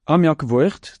I'm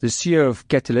Jaco, the CEO of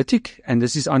Catalytic, and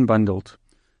this is Unbundled.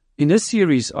 In this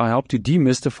series, I help to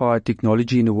demystify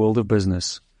technology in the world of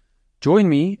business. Join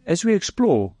me as we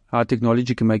explore how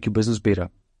technology can make your business better.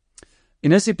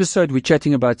 In this episode, we're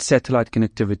chatting about satellite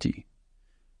connectivity.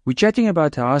 We're chatting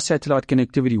about how satellite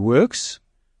connectivity works,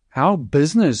 how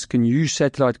business can use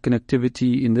satellite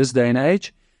connectivity in this day and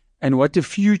age, and what the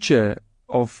future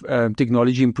of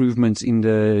technology improvements in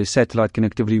the satellite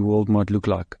connectivity world might look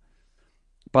like.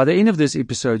 By the end of this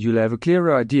episode, you'll have a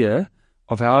clearer idea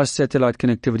of how satellite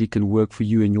connectivity can work for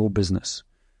you and your business.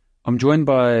 I'm joined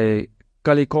by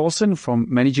Kallie Carlsen, from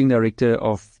Managing Director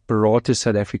of Paratus,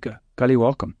 South Africa. Kallie,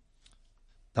 welcome.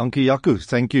 Dankie, Jaco.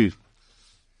 Thank you.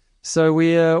 So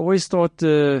we always start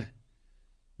the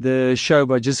show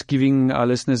by just giving our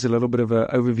listeners a little bit of an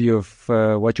overview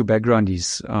of what your background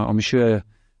is. I'm sure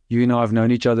you and I have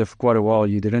known each other for quite a while.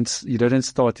 You didn't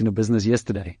start in a business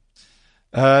yesterday.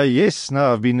 Yes,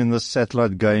 no, I've been in the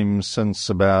satellite game since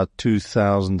about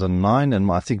 2009, and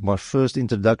I think my first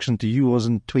introduction to you was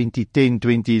in 2010,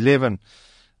 2011.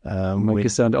 Make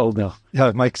us sound old now. Yeah,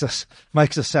 it makes us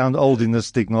sound old in this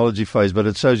technology phase, but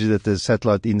it shows you that the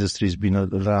satellite industry has been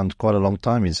around quite a long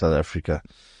time in South Africa.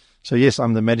 So yes,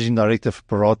 I'm the Managing Director for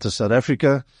Paratus, South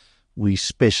Africa. We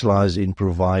specialize in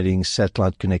providing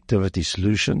satellite connectivity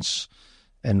solutions.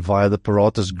 And via the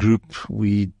Paratus Group,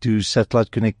 we do satellite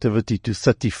connectivity to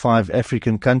 35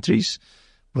 African countries,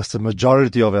 with the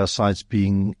majority of our sites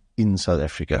being in South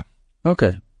Africa.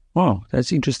 Okay. Wow,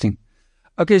 that's interesting.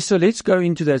 Okay, so let's go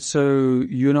into that. So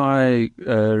you and I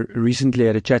recently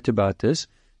had a chat about this.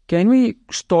 Can we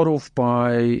start off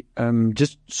by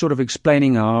just sort of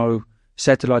explaining how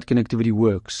satellite connectivity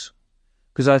works?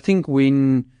 Because I think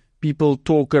when people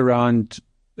talk around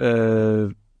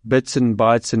bits and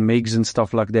bytes and megs and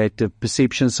stuff like that, the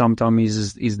perception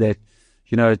sometimes is that,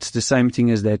 you know, it's the same thing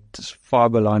as that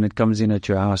fibre line that comes in at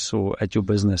your house or at your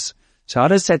business. So how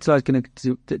does satellite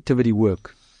connectivity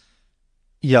work?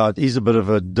 Yeah, it is a bit of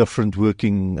a different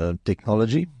working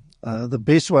technology. The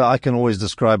best way I can always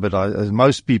describe it,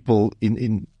 most people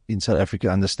in South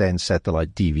Africa understand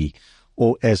satellite TV,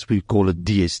 or as we call it,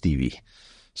 DSTV.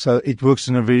 So it works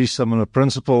in a very similar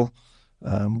principle.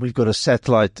 We've got a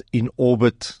satellite in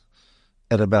orbit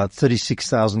at about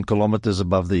 36,000 kilometers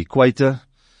above the equator.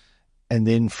 And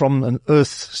then from an Earth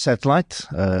satellite,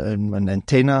 an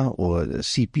antenna, or a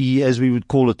CPE as we would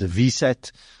call it, a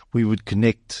VSAT, we would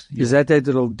connect. Is that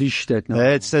little dish that?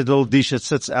 That's that little dish that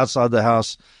sits outside the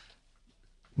house.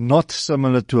 Not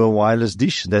similar to a wireless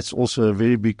dish. That's also a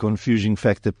very big confusing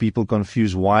factor. People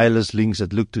confuse wireless links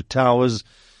that look to towers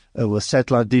with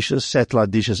satellite dishes.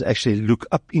 Satellite dishes actually look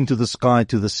up into the sky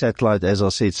to the satellite, as I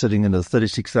said, sitting in the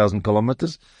 36,000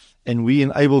 kilometers. And we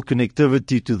enable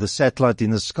connectivity to the satellite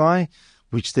in the sky,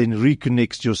 which then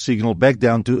reconnects your signal back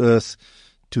down to Earth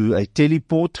to a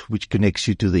teleport, which connects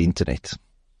you to the internet.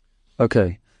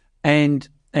 Okay. And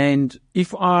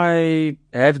if I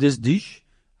have this dish,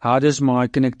 how does my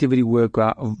connectivity work?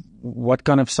 What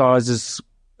kind of sizes,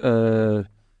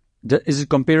 is it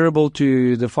comparable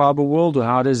to the fibre world, or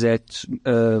how does that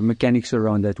mechanics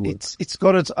around that work? It's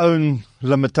got its own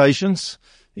limitations.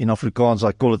 In Afrikaans,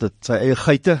 I call it a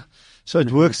geite. So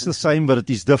it works the same, but it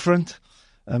is different.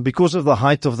 Because of the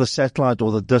height of the satellite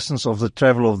or the distance of the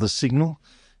travel of the signal,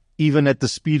 even at the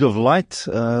speed of light,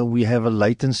 we have a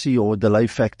latency or delay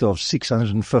factor of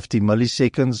 650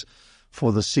 milliseconds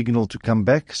for the signal to come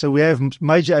back. So we have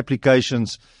major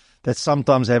applications that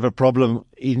sometimes have a problem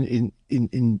in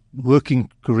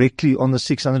working correctly on the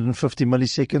 650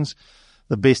 milliseconds.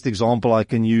 The best example I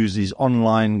can use is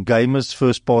online gamers,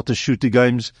 first-party shooter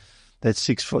games. That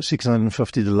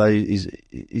 650 delay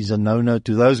is a no-no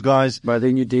to those guys. By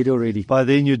then you're dead already. By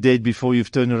then you're dead before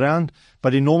you've turned around.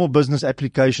 But in normal business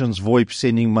applications, VoIP,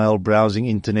 sending mail, browsing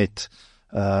internet,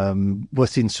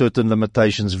 within certain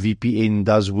limitations, VPN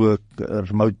does work,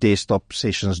 remote desktop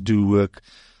sessions do work.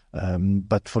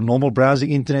 But for normal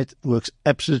browsing internet, it works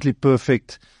absolutely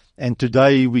perfect. And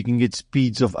today we can get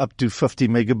speeds of up to 50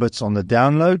 megabits on the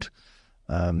download.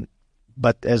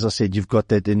 But as I said, you've got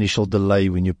that initial delay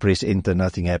when you press enter,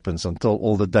 nothing happens until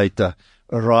all the data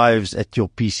arrives at your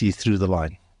PC through the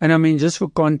line. And I mean, just for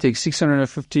context,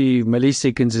 650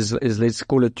 milliseconds is let's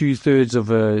call it 2/3 of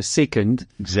a second.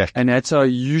 Exactly. And that's how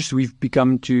used we've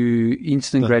become to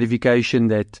instant gratification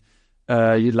that,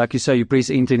 like you say, you press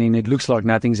enter and it looks like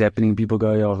nothing's happening. People go,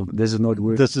 oh, this is not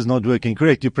working. This is not working.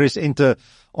 Correct. You press enter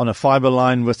on a fiber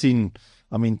line within,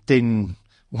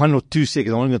 1 or 2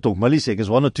 seconds, I'm only going to talk milliseconds,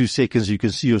 1 or 2 seconds, you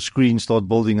can see your screen start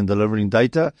building and delivering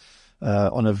data.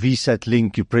 On a VSAT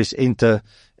link, you press enter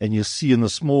and you'll see in the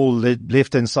small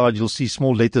left-hand side, you'll see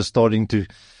small letters starting to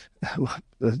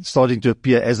starting to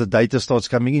appear as the data starts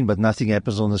coming in, but nothing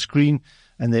happens on the screen.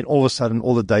 And then all of a sudden,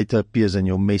 all the data appears and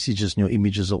your messages and your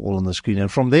images are all on the screen.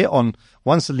 And from there on,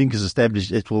 once the link is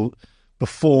established, it will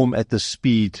perform at the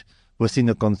speed within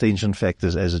the contention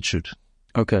factors as it should.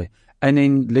 Okay. And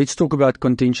then let's talk about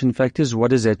contention factors.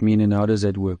 What does that mean and how does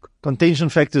that work? Contention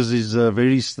factors is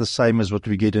very the same as what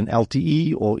we get in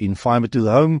LTE or in fiber to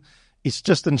the home. It's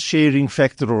just a sharing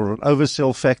factor or an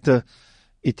oversell factor.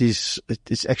 It's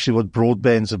actually what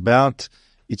broadband's about.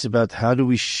 It's about how do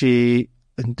we share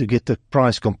and to get the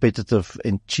price competitive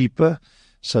and cheaper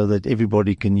so that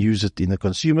everybody can use it in the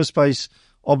consumer space.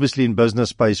 Obviously, in business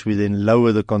space, we then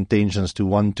lower the contentions to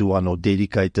one-to-one or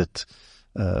dedicated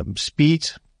speed.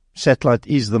 Satellite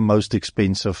is the most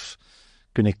expensive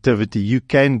connectivity you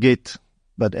can get,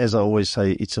 but as I always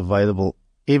say, it's available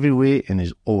everywhere and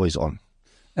is always on.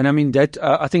 And I mean that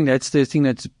I think that's the thing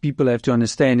that people have to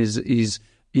understand is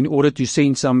in order to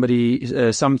send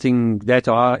somebody something that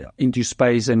high into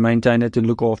space and maintain it and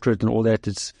look after it and all that,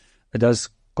 it does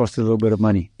cost a little bit of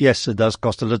money. Yes, it does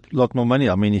cost a lot more money.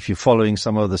 I mean, if you're following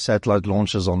some of the satellite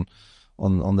launches on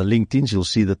the LinkedIns, you'll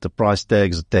see that the price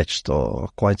tags attached are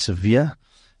quite severe.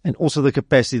 And also the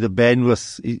capacity, the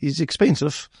bandwidth is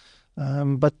expensive.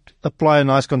 But apply a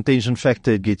nice contention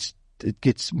factor, it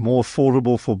gets more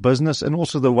affordable for business. And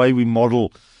also the way we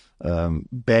model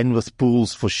bandwidth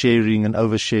pools for sharing and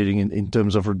oversharing in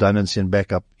terms of redundancy and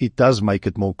backup, it does make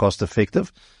it more cost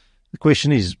effective. The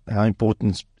question is, how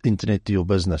important is internet to your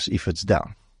business if it's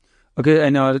down? Okay,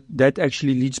 and that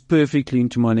actually leads perfectly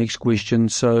into my next question.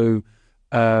 So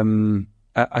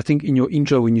I think in your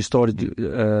intro when you started,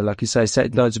 like you say,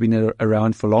 satellite's been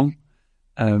around for long.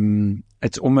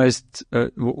 It's almost,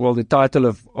 the title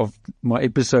of my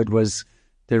episode was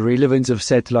The Relevance of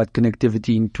Satellite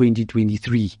Connectivity in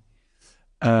 2023.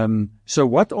 So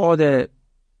what are the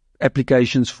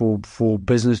applications for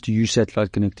business to use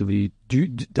satellite connectivity?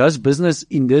 Does business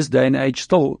in this day and age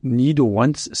still need or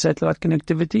want satellite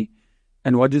connectivity?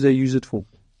 And what do they use it for?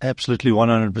 Absolutely,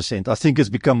 100%. I think it's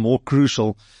become more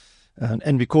crucial.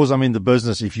 And because I'm in the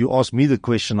business, if you ask me the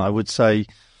question, I would say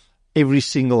every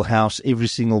single house, every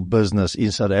single business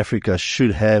in South Africa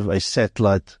should have a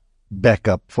satellite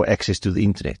backup for access to the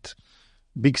internet.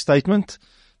 Big statement,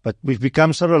 but we've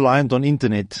become so reliant on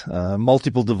internet,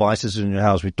 multiple devices in your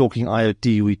house. We're talking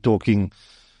IoT, we're talking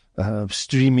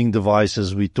streaming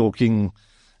devices, we're talking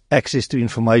access to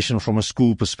information from a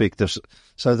school perspective.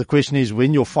 So the question is,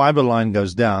 when your fiber line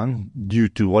goes down due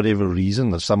to whatever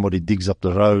reason, that somebody digs up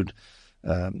the road,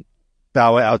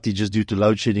 power outages due to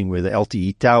load shedding, where the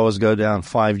LTE towers go down,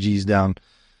 5G is down,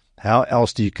 how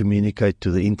else do you communicate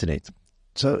to the internet?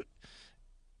 So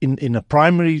in a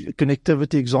primary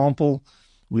connectivity example,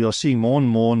 we are seeing more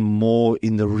and more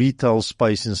in the retail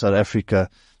space in South Africa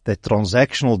that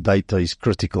transactional data is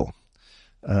critical.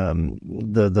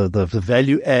 The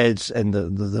value adds and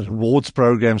the rewards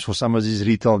programs for some of these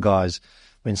retail guys,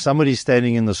 when somebody's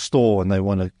standing in the store and they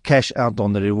want to cash out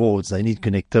on the rewards, they need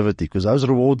connectivity, because those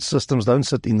reward systems don't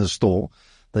sit in the store.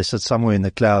 They sit somewhere in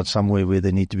the cloud, somewhere where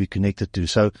they need to be connected to.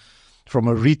 So from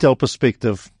a retail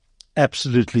perspective,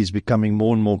 absolutely is becoming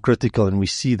more and more critical. And we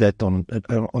see that on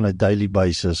a daily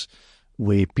basis,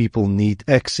 where people need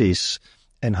access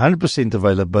and 100%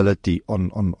 availability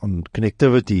on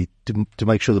connectivity to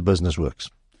make sure the business works.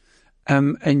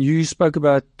 And you spoke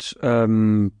about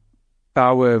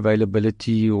power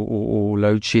availability or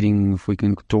load shedding, if we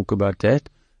can talk about that.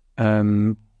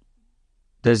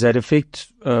 Does that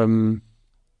affect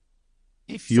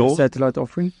if your satellite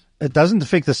offering? It doesn't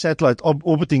affect the satellite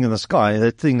orbiting in the sky.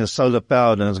 That thing is solar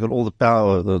powered and it's got all the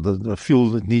power, the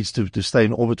fuel it needs to stay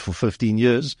in orbit for 15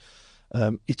 years.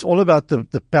 It's all about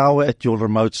the power at your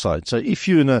remote site. So if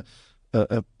you're in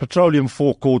a petroleum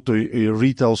forecourt or a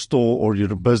retail store, or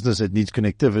you're a business that needs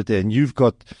connectivity and you've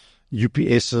got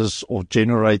UPSs or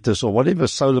generators or whatever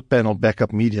solar panel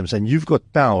backup mediums, and you've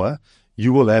got power,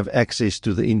 you will have access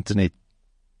to the internet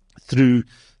through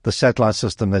the satellite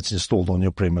system that's installed on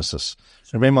your premises.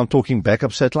 So remember, I'm talking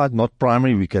backup satellite, not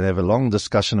primary. We can have a long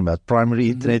discussion about primary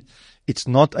internet. It's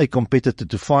not a competitor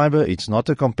to fiber. It's not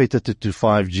a competitor to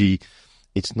 5G.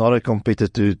 It's not a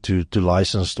competitor to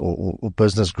licensed or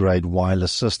business grade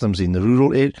wireless systems in the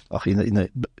rural area, in the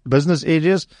business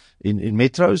areas, in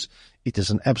metros. It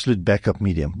is an absolute backup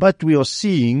medium. But we are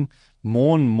seeing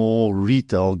more and more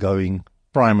retail going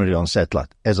primary on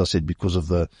satellite, as I said, because of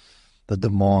the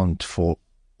demand for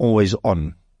always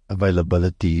on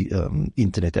availability,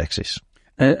 internet access.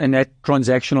 And that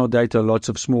transactional data, lots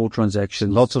of small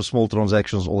transactions. Lots of small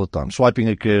transactions all the time. Swiping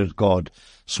a credit card,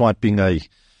 swiping a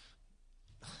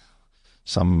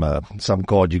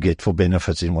card you get for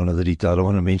benefits in one of the retail. I don't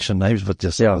want to mention names, but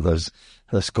just those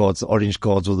cards, the orange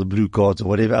cards or the blue cards or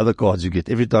whatever other cards you get.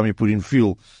 Every time you put in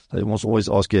fuel, they must always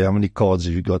ask you how many cards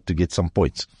have you got to get some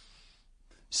points.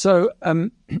 So,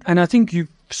 and I think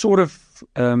you've sort of,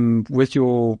 with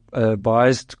your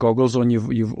biased goggles on,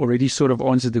 you've already sort of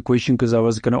answered the question, because I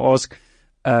was going to ask,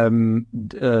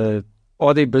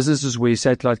 are there businesses where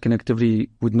satellite connectivity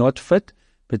would not fit?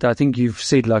 But I think you've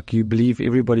said, like, you believe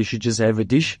everybody should just have a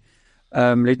dish.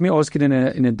 Let me ask it in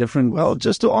a different... Well,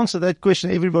 just to answer that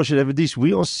question, everybody should have a dish.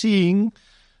 We are seeing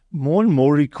more and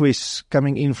more requests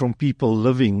coming in from people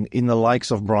living in the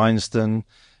likes of Bryanston,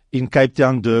 in Cape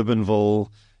Town, Durbanville,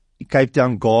 Cape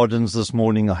Town Gardens this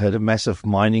morning. I had a massive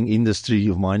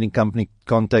mining company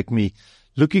contact me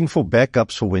looking for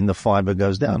backups for when the fiber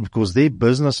goes down, because their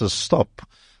businesses stop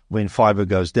when fiber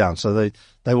goes down. So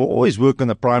they will always work on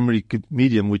the primary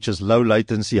medium, which is low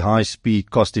latency, high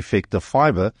speed, cost effective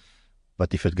fiber.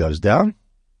 But if it goes down,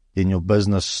 then your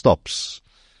business stops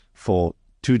for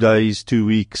 2 days, 2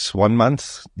 weeks, 1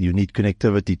 month. You need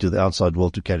connectivity to the outside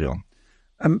world to carry on.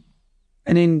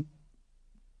 And then,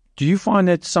 do you find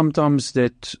that sometimes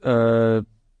that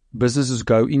businesses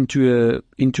go into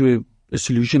a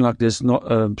solution like this, not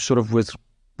sort of with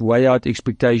way out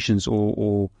expectations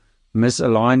or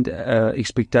misaligned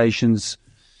expectations?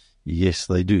 Yes,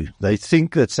 they do. They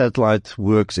think that satellite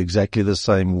works exactly the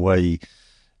same way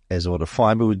as what a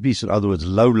fiber would be. So in other words,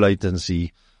 low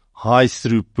latency, high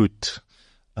throughput,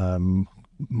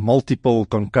 multiple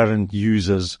concurrent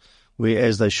users,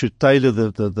 whereas they should tailor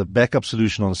the backup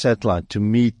solution on satellite to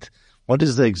meet what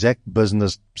is the exact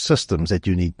business systems that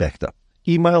you need backed up.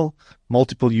 Email,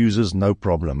 multiple users, no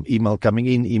problem. Email coming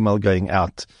in, email going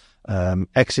out.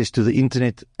 Access to the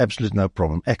internet, absolute no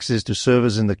problem. Access to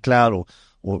servers in the cloud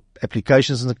or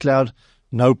applications in the cloud,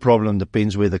 no problem.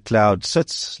 Depends where the cloud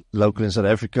sits. Local in South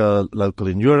Africa, local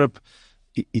in Europe.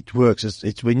 It works.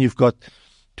 It's when you've got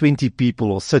 20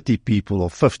 people or 30 people or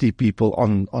 50 people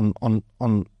on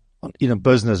in a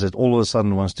business that all of a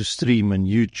sudden wants to stream and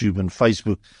YouTube and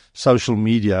Facebook, social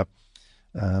media,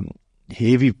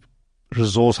 heavy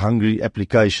resource hungry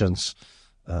applications,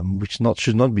 which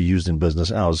should not be used in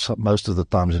business hours most of the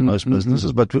times in most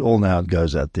businesses, but we all know how it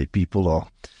goes out there. People are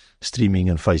streaming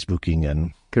and Facebooking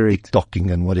and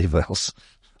TikToking and whatever else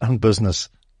on business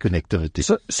connectivity.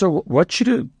 So what should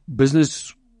a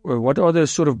business, what are the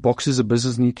sort of boxes a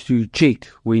business needs to check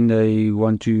when they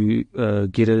want to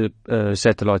get a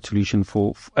satellite solution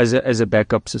for as a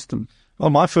backup system? Well,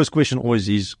 my first question always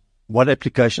is, what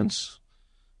applications?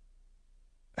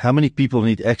 How many people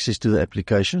need access to the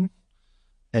application?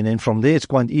 And then from there, it's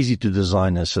quite easy to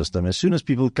design a system. As soon as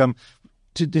people come,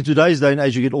 in today's day and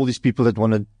age, you get all these people that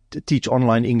want to teach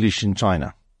online English in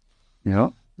China. Yeah.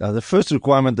 Now, the first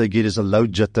requirement they get is a low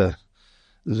jitter,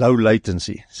 low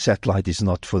latency. Satellite is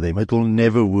not for them. It will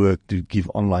never work to give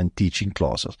online teaching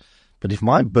classes. But if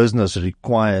my business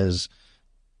requires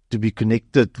to be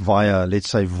connected via, let's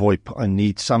say, VoIP, I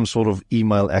need some sort of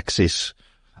email access.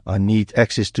 I need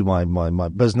access to my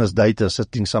business data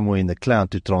sitting somewhere in the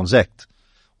cloud to transact.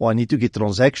 Or I need to get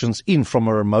transactions in from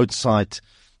a remote site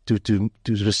to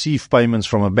receive payments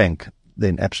from a bank.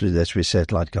 Then absolutely that's where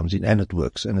satellite comes in, and it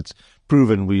works. And it's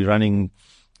proven. We're running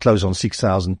close on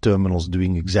 6,000 terminals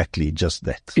doing exactly just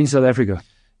that. In South Africa?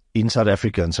 In South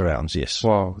Africa and surrounds, yes.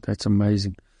 Wow, that's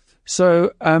amazing.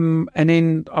 So, and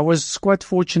then I was quite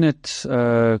fortunate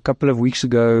a couple of weeks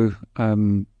ago.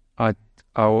 You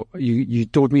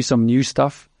taught me some new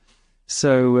stuff.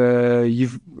 So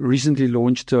you've recently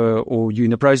launched, or you're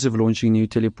in the process of launching a new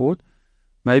teleport.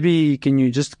 Maybe can you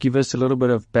just give us a little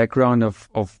bit of background of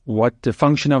what the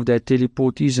function of that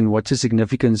teleport is and what's the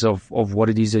significance of what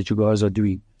it is that you guys are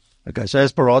doing? Okay, so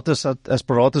as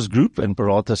Paratus Group and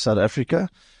Paratus South Africa,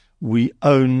 we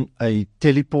own a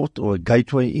teleport or a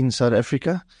gateway in South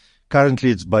Africa. Currently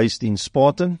it's based in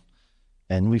Spartan,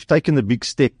 and we've taken the big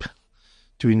step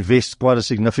to invest quite a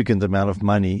significant amount of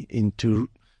money into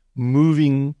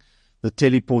moving the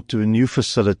teleport to a new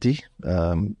facility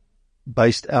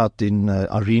based out in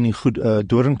Irene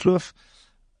Doornkloof,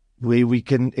 where we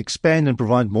can expand and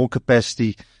provide more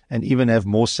capacity and even have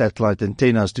more satellite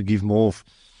antennas to give more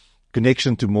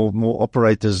connection to more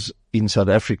operators in South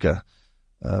Africa.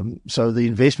 So the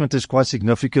investment is quite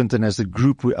significant, and as a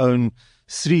group we own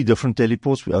 3 different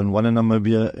teleports. We own one in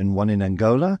Namibia and one in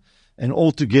Angola, and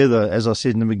altogether, as I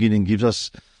said in the beginning, gives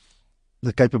us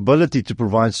the capability to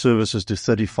provide services to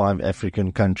 35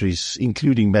 African countries,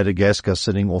 including Madagascar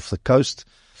sitting off the coast.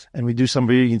 And we do some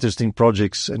very interesting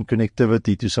projects and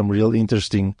connectivity to some real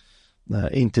interesting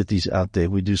entities out there.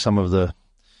 We do some of the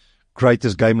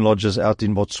greatest game lodges out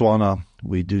in Botswana.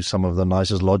 We do some of the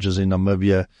nicest lodges in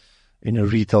Namibia, in a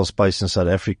retail space in South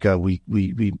Africa. We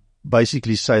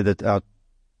basically say that our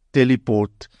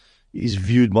teleport is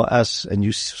viewed by us, and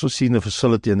you've seen the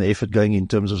facility and the effort going in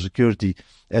terms of security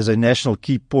as a national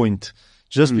key point,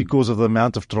 just because of the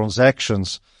amount of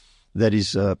transactions that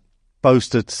is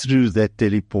posted through that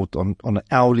teleport on an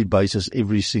hourly basis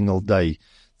every single day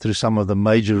through some of the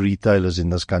major retailers in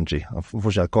this country.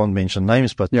 Unfortunately, I can't mention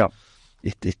names, but yeah,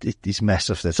 it is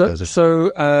massive.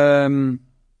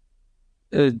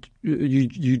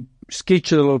 You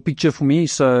sketch a little picture for me.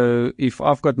 So if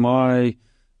I've got my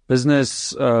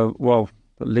business,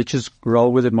 let's just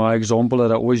roll with it. My example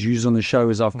that I always use on the show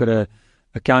is I've got a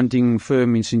accounting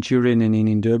firm in Centurion and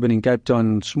in Durban, in Cape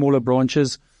Town, smaller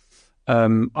branches.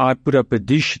 I put up a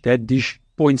dish. That dish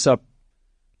points up,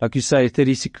 like you say,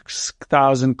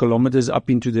 36,000 kilometers up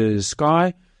into the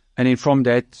sky. And then from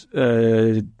that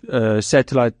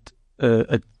satellite,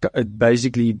 it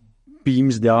basically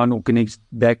beams down or connects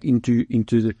back into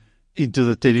the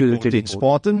teleport in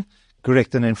Spartan.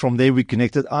 Correct. And then from there we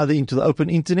connect it either into the open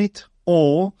internet,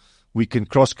 or we can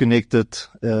cross-connect it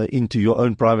into your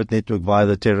own private network via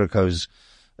the Terracos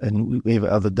and we have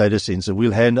other data center.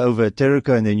 We'll hand over a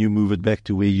Terraco and then you move it back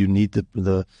to where you need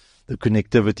the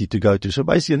connectivity to go to. So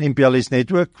basically an MPLS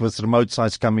network with remote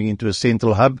sites coming into a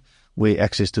central hub where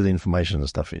access to the information and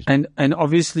stuff is. And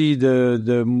obviously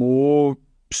the more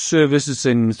services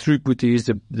and throughput is,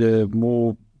 the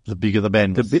bigger the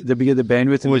bandwidth. The bigger the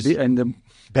bandwidth, and the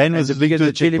bandwidth, the bigger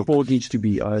the teleport needs to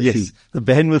be. Yes, the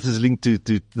bandwidth is linked to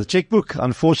the checkbook,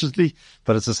 unfortunately,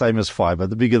 but it's the same as fibre.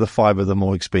 The bigger the fibre, the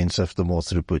more expensive, the more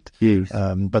throughput. Yes.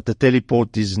 But the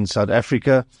teleport is in South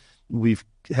Africa. We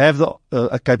have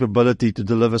a capability to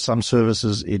deliver some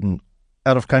services in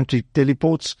out-of-country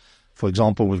teleports. For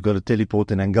example, we've got a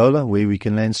teleport in Angola where we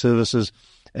can land services,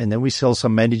 and then we sell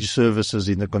some managed services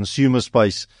in the consumer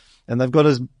space. And they've got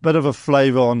a bit of a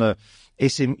flavor on a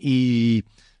SME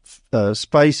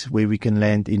space where we can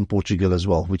land in Portugal as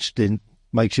well, which then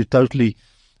makes you totally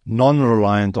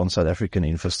non-reliant on South African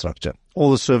infrastructure.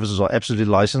 All the services are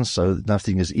absolutely licensed, so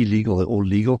nothing is illegal. They're all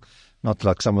legal, not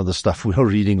like some of the stuff we are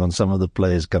reading on some of the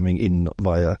players coming in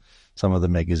via some of the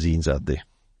magazines out there.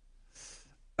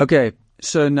 Okay.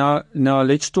 So now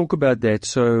let's talk about that.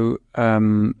 So,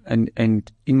 and in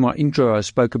my intro, I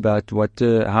spoke about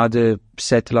how the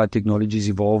satellite technology is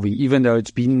evolving, even though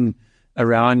it's been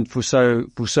around for so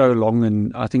long,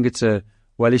 and I think it's a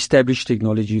well-established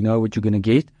technology. You know what you're going to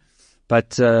get.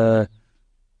 But,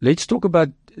 let's talk about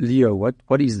LEO.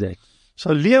 What is that?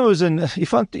 So LEO is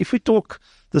if we talk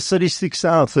the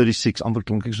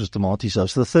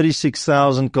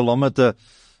 36,000 kilometer,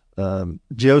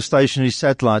 geostationary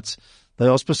satellites, they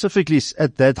are specifically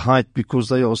at that height because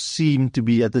they are seen to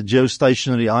be at the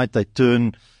geostationary height. They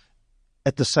turn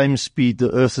at the same speed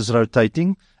the Earth is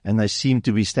rotating, and they seem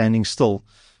to be standing still.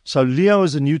 So LEO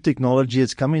is a new technology.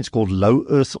 It's coming. It's called low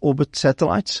Earth orbit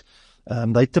satellites.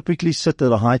 They typically sit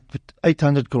at a height of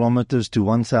 800 kilometers to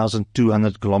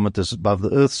 1,200 kilometers above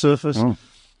the Earth's surface. Oh.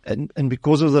 And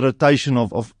because of the rotation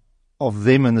of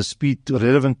them and the speed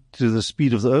relevant to the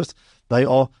speed of the Earth, they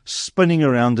are spinning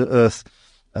around the Earth.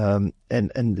 And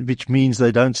which means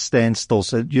they don't stand still.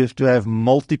 So you have to have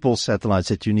multiple satellites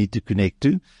that you need to connect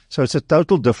to. So it's a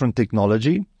total different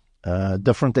technology,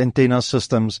 different antenna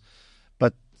systems,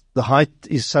 but the height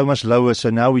is so much lower. So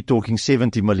now we're talking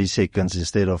 70 milliseconds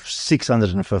instead of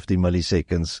 650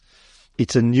 milliseconds.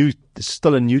 It's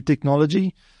still a new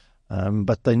technology,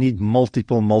 but they need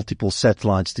multiple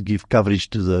satellites to give coverage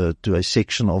to a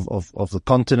section of the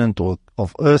continent or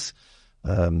of Earth.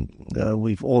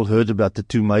 We've all heard about the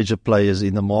two major players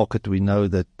in the market. We know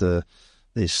that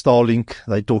there's Starlink.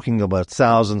 They're talking about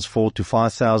 4,000 to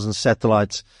 5,000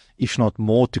 satellites, if not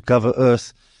more, to cover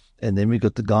Earth. And then we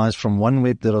got the guys from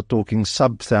OneWeb that are talking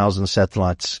sub-1,000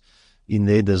 satellites in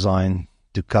their design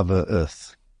to cover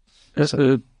Earth.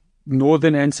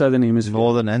 Northern and southern hemispheres.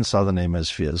 Northern and southern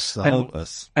hemispheres, the whole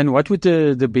Earth. And what would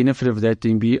the benefit of that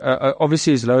then be?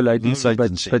 Obviously, it's low latency,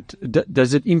 but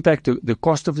does it impact the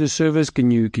cost of the service? Can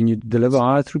you deliver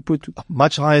higher throughput?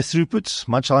 Much higher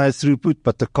throughput,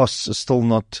 but the costs are still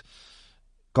not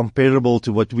comparable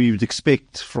to what we would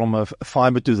expect from a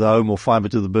fiber to the home or fiber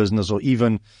to the business or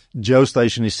even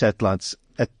geostationary satellites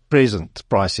at present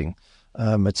pricing.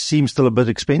 It seems still a bit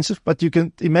expensive, but you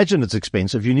can imagine it's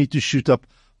expensive. You need to shoot up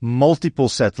multiple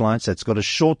satellites that's got a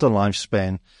shorter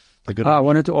lifespan. I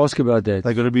wanted to ask about that.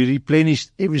 They've got to be replenished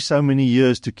every so many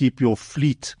years to keep your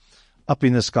fleet up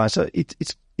in the sky. So it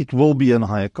will be a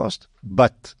higher cost,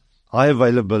 but high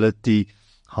availability,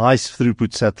 high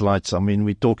throughput satellites. I mean,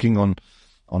 we're talking on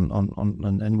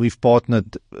and we've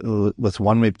partnered with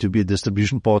OneWeb to be a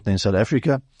distribution partner in South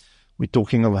Africa. We're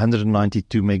talking of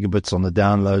 192 megabits on the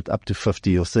download, up to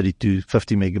 50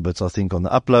 megabits, I think, on the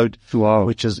upload. Wow.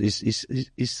 Which is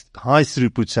high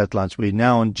throughput satellites. Where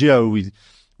now on Geo,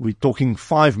 we're talking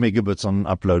 5 megabits on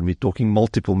upload. We're talking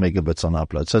multiple megabits on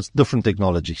upload. So it's different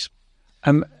technologies.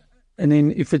 And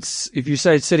then if you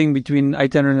say it's sitting between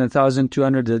 800 and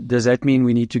 1,200, does that mean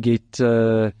we need to get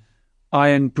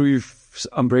iron-proof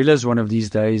umbrellas one of these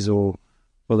days, or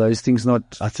those things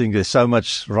not? I think there's so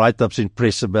much write-ups in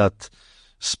press about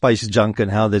space junk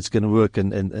and how that's going to work,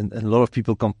 and a lot of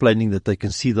people complaining that they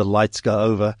can see the lights go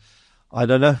over. I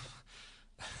don't know.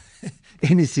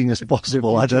 Anything is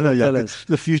possible. I don't know.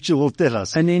 The future will tell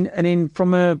us. And then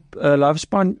from a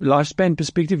lifespan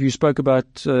perspective, you spoke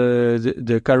about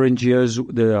the current years,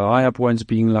 the high up ones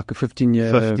being like a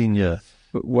 15-year. 15-year.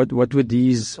 What would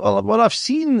these? Well, what I've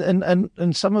seen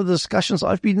in some of the discussions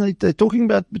I've been, they're talking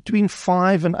about between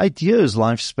 5 and 8 years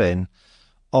lifespan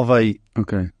of a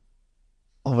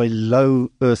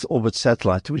low Earth orbit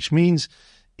satellite, which means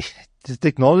the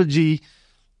technology,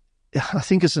 I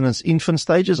think it's in its infant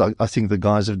stages. I think the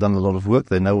guys have done a lot of work.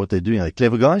 They know what they're doing. They're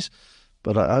clever guys.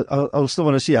 But I still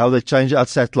want to see how they change out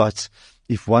satellites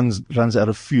if one runs out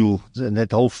of fuel, and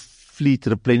that whole fleet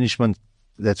replenishment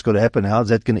that's got to happen. How's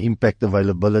that going to impact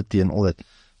availability and all that?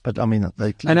 But I mean,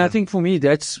 and I think for me,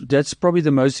 that's probably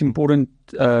the most important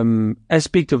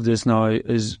aspect of this now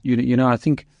is, I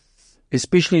think,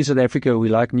 especially in South Africa, we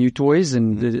like new toys,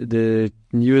 and the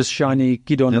newest shiny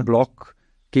kid on the block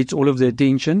gets all of the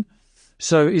attention.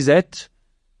 So is that,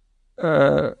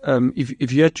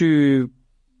 if you had to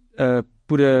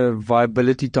put a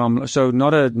viability timeline, so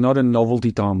not a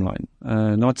novelty timeline,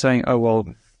 not saying, oh, well,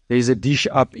 there's a dish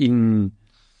up in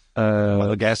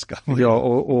Madagascar,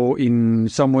 or in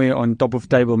somewhere on top of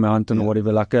Table Mountain or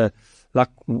whatever,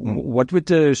 what would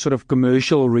the sort of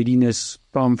commercial readiness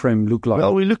time frame look like?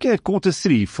 Well, we're looking at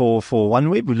Q3 for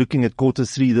OneWeb. We're looking at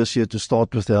Q3 this year to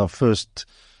start with our first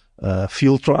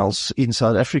field trials in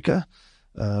South Africa.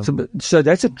 So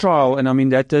that's a trial, and I mean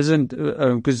that doesn't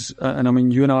and I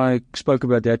mean you and I spoke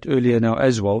about that earlier now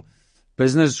as well.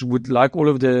 Business would like all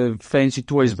of the fancy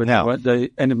toys, but now,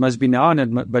 and it must be now,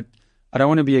 but I don't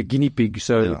want to be a guinea pig,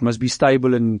 so it must be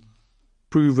stable and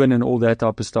proven and all that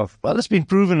type of stuff. Well, it's been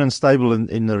proven and stable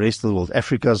in the rest of the world.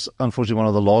 Africa's unfortunately one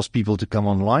of the last people to come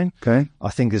online. Okay, I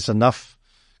think there's enough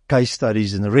case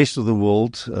studies in the rest of the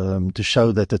world to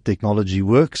show that the technology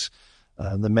works.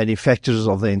 The manufacturers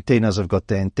of the antennas have got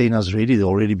the antennas ready. They're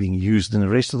already being used in the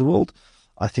rest of the world.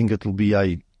 I think it will be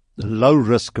a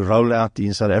low-risk rollout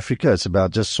in South Africa. It's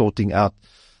about just sorting out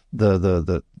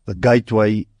the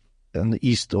gateway in the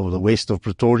east or the west of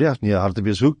Pretoria, near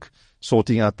Hartbeespoort,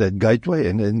 sorting out that gateway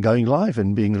and then going live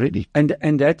and being ready. And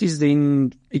that is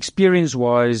then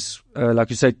experience-wise, like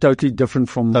you say, totally different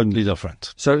from... Totally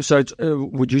different. So it's,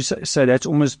 would you say that's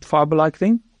almost fiber-like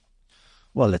thing?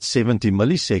 Well, it's 70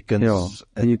 milliseconds. Yeah,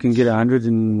 and you can get 100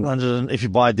 if you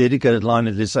buy a dedicated line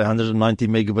at, let's say, 190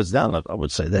 megabits download, I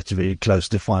would say that's very close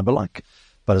to fiber-like.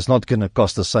 But it's not going to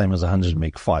cost the same as 100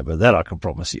 meg fiber. That I can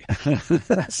promise you. It's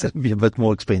going to be a bit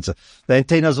more expensive. The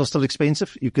antennas are still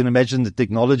expensive. You can imagine the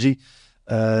technology.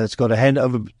 It's got a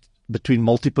handover between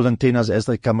multiple antennas as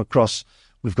they come across.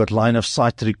 We've got line of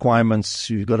sight requirements.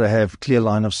 You've got to have clear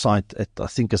line of sight at, I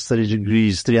think, it's 30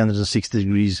 degrees, 360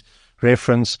 degrees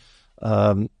reference.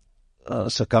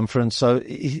 Circumference. So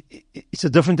it's a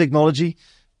different technology.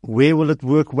 Where will it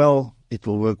work well? It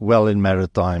will work well in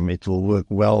maritime. It will work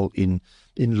well in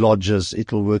lodges.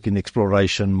 It will work in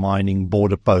exploration, mining,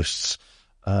 border posts.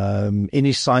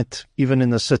 Any site, even in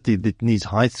the city that needs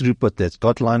high throughput, that's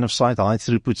got line of sight, high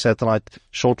throughput satellite,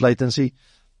 short latency,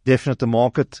 definite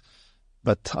market.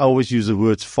 But I always use the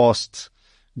words fast,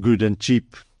 good and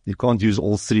cheap. You can't use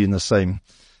all three in the same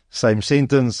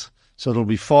sentence. So it'll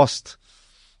be fast,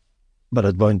 but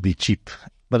it won't be cheap,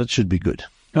 but it should be good.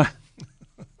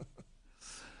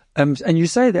 And you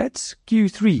say that's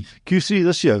Q3? Q3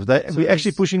 this year.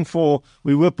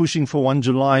 We were pushing for 1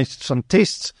 July, some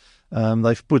tests.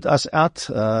 They've put us out.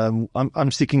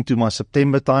 I'm sticking to my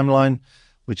September timeline,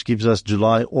 which gives us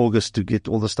July, August to get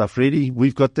all the stuff ready.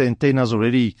 We've got the antennas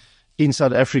already in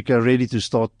South Africa ready to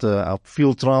start our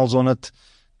field trials on it,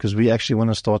 because we actually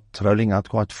want to start rolling out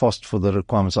quite fast for the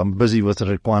requirements. I'm busy with the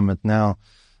requirement now,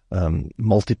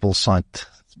 multiple site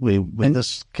where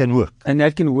this can work. And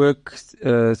that can work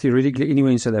theoretically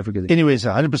anywhere in South Africa? Then? Anywhere, so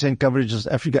 100% coverage of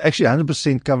Africa. Actually,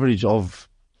 100% coverage of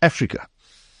Africa.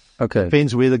 Okay.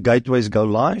 Depends where the gateways go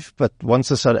live, but once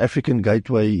the South African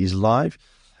gateway is live,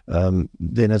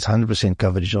 then it's 100%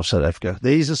 coverage of South Africa.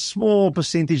 There is a small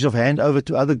percentage of handover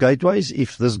to other gateways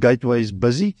if this gateway is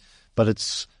busy, but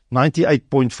it's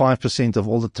 98.5% of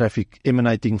all the traffic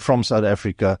emanating from South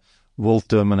Africa will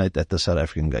terminate at the South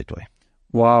African gateway.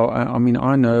 Wow. I mean,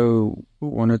 I know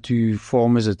one or two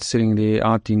farmers that's sitting there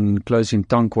out close in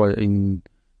Tankwa in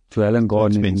Helen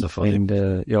Garden. Expensive for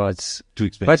them. Yeah, it's too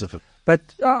expensive. But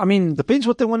I mean, depends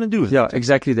what they want to do with it.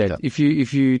 Exactly that. Yeah.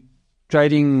 If you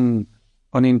trading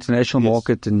on the international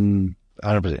market and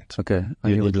 100%. Okay,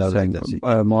 You need low latency.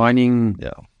 mining,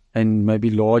 and maybe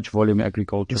large volume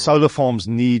agriculture. The solar farms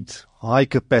need high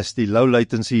capacity, low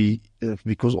latency,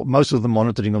 because most of the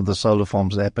monitoring of the solar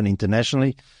farms happen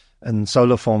internationally, and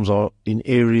solar farms are in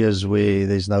areas where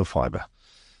there's no fiber.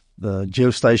 The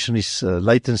geostationary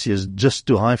latency is just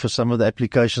too high for some of the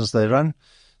applications they run.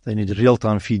 They need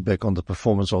real-time feedback on the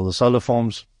performance of the solar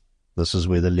farms. This is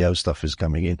where the LEO stuff is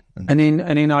coming in. And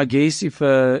then I guess if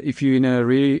you're in a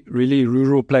really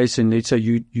rural place and let's say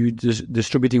you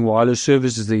distributing wireless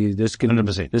services there, this can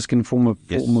 100%. This can form a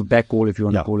backhaul, if you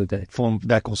want to call it that. Form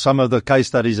backhaul. Some of the case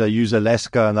studies I use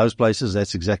Alaska and those places.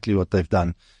 That's exactly what they've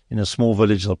done. In a small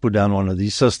village, they'll put down one of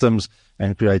these systems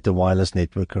and create a wireless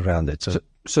network around it.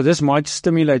 So this might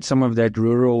stimulate some of that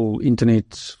rural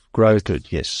internet growth.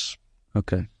 Good. Yes.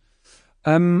 Okay.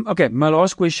 Okay, my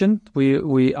last question.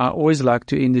 I always like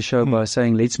to end the show by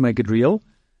saying, let's make it real.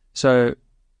 So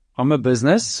I'm a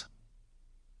business.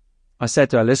 I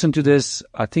listened to this.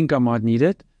 I think I might need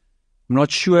it. I'm not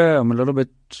sure. I'm a little bit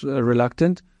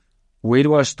reluctant. Where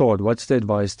do I start? What's the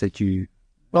advice that you...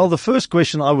 Well, the first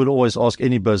question I would always ask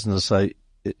any business,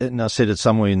 and I said it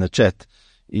somewhere in the chat,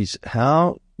 is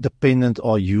how dependent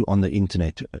are you on the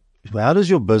internet? How does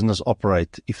your business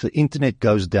operate if the internet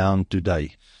goes down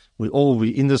today? We're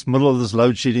in this middle of this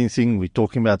load shedding thing. We're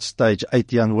talking about stage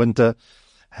 80 and winter.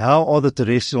 How are the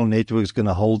terrestrial networks going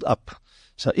to hold up?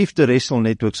 So if terrestrial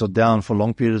networks are down for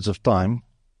long periods of time,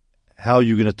 how are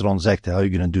you going to transact? How are you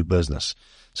going to do business?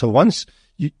 So once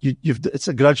it's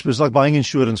a grudge, it's like buying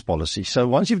insurance policy. So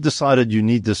once you've decided you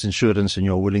need this insurance and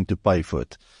you're willing to pay for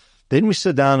it, then we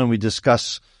sit down and we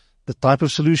discuss the type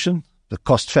of solution, the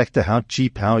cost factor, how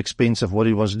cheap, how expensive, what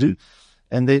it was to do.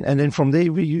 And then from there,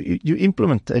 you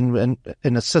implement and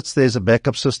it sits there as a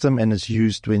backup system and it's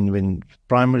used when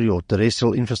primary or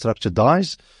terrestrial infrastructure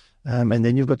dies. And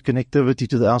then you've got connectivity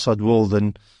to the outside world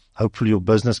and hopefully your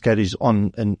business carries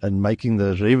on and making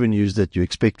the revenues that you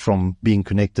expect from being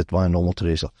connected via normal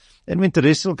terrestrial. And when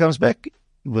terrestrial comes back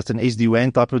with an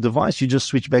SD-WAN type of device, you just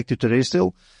switch back to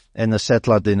terrestrial. And the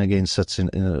satellite then again sits in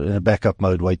a backup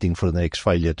mode waiting for the next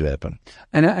failure to happen.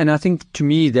 And I think to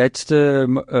me that's it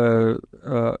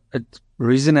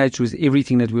resonates with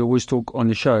everything that we always talk on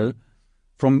the show.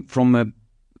 From a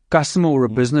customer or a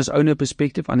business owner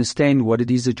perspective, understand what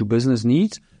it is that your business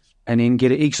needs and then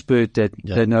get an expert that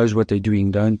knows what they're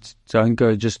doing. Don't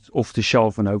go just off the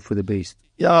shelf and hope for the best.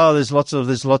 Yeah, there's lots of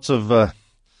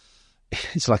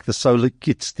it's like the solar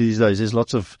kits these days. There's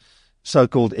lots of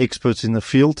so-called experts in the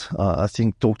field. I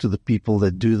think talk to the people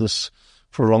that do this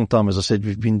for a long time. As I said,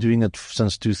 we've been doing it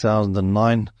since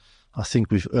 2009. I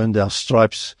think we've earned our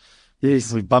stripes.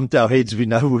 Yes, we've bumped our heads. We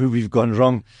know where we've gone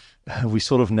wrong. We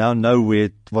sort of now know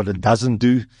what it doesn't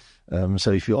do.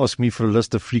 So if you ask me for a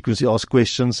list of frequency asked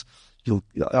questions,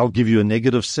 I'll give you a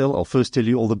negative sell. I'll first tell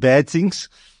you all the bad things.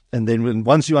 And then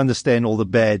once you understand all the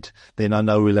bad, then I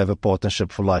know we'll have a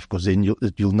partnership for life because then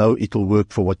you'll know it'll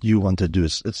work for what you want to do.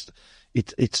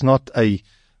 It's not a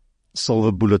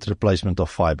silver bullet replacement of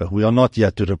fiber. We are not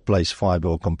here to replace fiber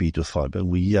or compete with fiber.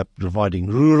 We are providing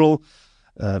rural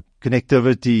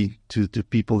connectivity to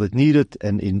people that need it,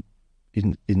 and in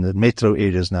the metro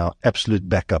areas now, absolute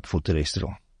backup for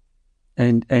terrestrial.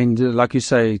 And like you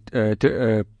say,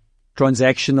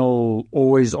 transactional,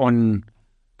 always on.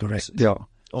 Correct. Yeah.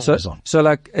 So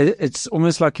like it's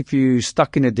almost like if you're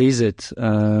stuck in a desert,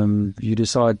 you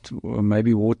decide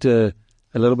maybe a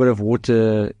little bit of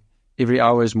water every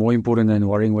hour is more important than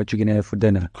worrying what you're going to have for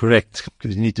dinner. Correct,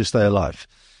 because you need to stay alive.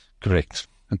 Correct.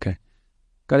 Okay.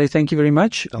 Kallie, thank you very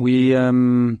much.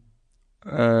 Website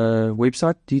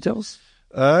details?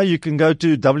 You can go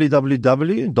to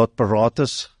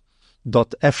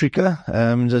www.paratus.africa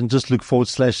and just look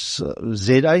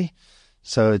 /ZA.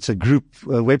 So it's a group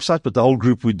website, but the whole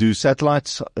group, we do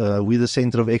satellites. We're the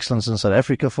Center of Excellence in South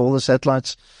Africa for all the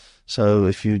satellites. So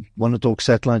if you want to talk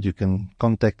satellite, you can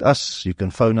contact us. You can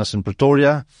phone us in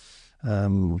Pretoria,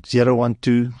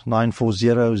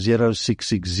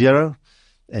 012-940-0660,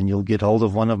 and you'll get hold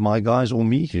of one of my guys or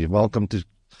me. You're welcome to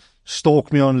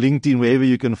stalk me on LinkedIn, wherever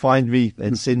you can find me,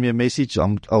 and send me a message. I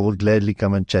will gladly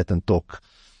come and chat and talk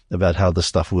about how the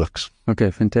stuff works.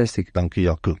 Okay, fantastic. Dankie,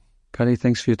 Jaco. Kallie,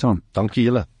 thanks for your time. Dankie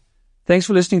julle. Thanks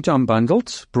for listening to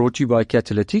Unbundled, brought to you by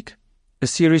Catalytic, a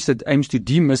series that aims to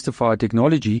demystify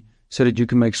technology so that you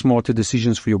can make smarter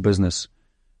decisions for your business.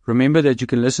 Remember that you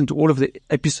can listen to all of the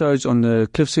episodes on the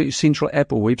Cliff Central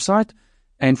app or website,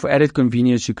 and for added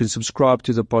convenience, you can subscribe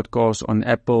to the podcast on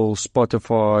Apple,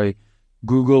 Spotify,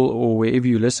 Google, or wherever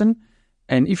you listen.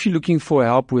 And if you're looking for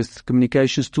help with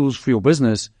communications tools for your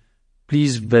business,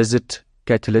 please visit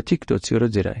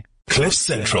catalytic.co.za.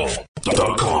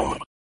 CliffCentral.com